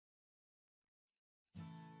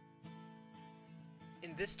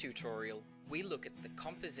In this tutorial, we look at the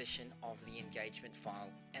composition of the engagement file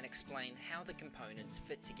and explain how the components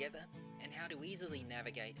fit together and how to easily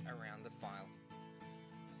navigate around the file.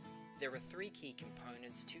 There are three key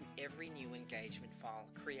components to every new engagement file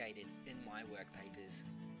created in MyWorkpapers: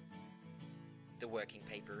 the working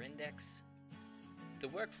paper index, the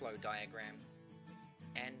workflow diagram,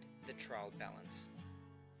 and the trial balance.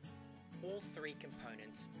 All three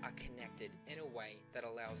components are connected in a way that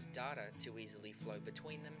allows data to easily flow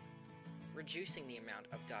between them, reducing the amount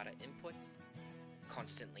of data input,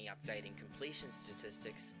 constantly updating completion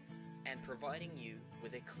statistics, and providing you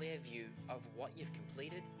with a clear view of what you've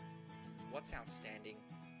completed, what's outstanding,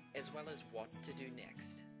 as well as what to do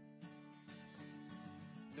next.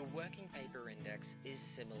 The working paper index is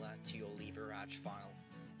similar to your lever arch file.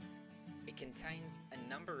 It contains a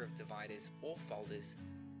number of dividers or folders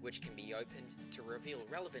which can be opened to reveal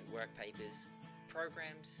relevant work papers,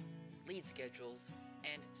 programs, lead schedules,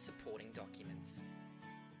 and supporting documents.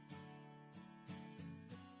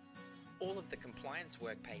 All of the compliance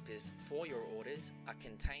work papers for your orders are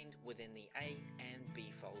contained within the A and B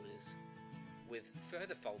folders, with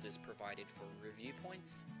further folders provided for review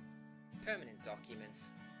points, permanent documents,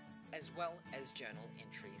 as well as journal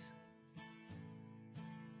entries.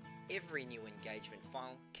 Every new engagement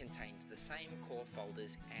file contains the same core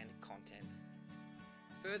folders and content.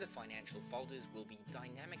 Further financial folders will be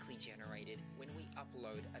dynamically generated when we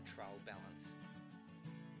upload a trial balance.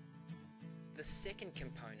 The second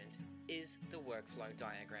component is the workflow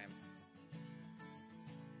diagram.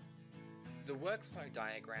 The workflow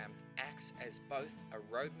diagram acts as both a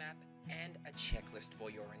roadmap and a checklist for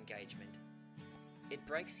your engagement. It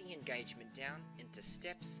breaks the engagement down into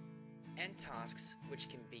steps and tasks which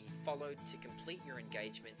can be followed to complete your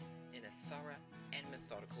engagement in a thorough and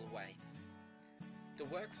methodical way. The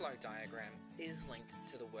workflow diagram is linked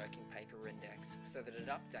to the working paper index so that it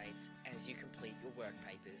updates as you complete your work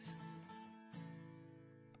papers.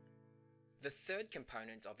 The third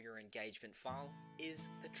component of your engagement file is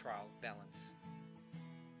the trial balance.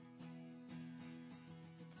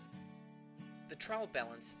 The trial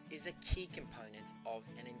balance is a key component of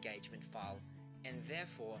an engagement file, and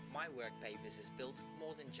therefore MyWorkpapers is built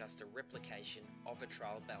more than just a replication of a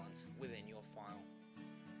trial balance within your file.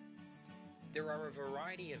 There are a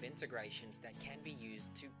variety of integrations that can be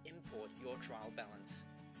used to import your trial balance.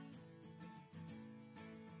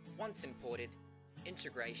 Once imported,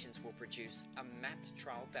 integrations will produce a mapped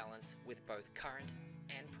trial balance with both current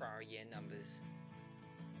and prior year numbers.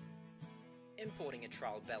 Importing a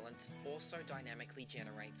trial balance also dynamically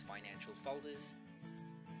generates financial folders,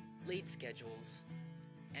 lead schedules,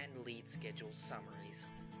 and lead schedule summaries.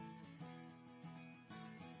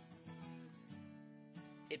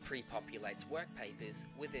 It pre-populates work papers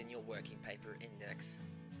within your working paper index,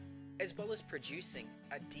 as well as producing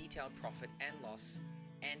a detailed profit and loss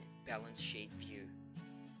and balance sheet view.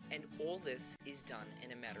 And all this is done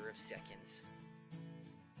in a matter of seconds.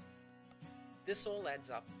 This all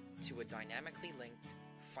adds up to a dynamically linked,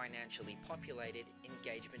 financially populated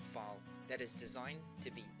engagement file that is designed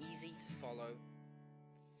to be easy to follow,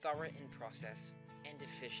 thorough in process, and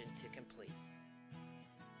efficient to complete.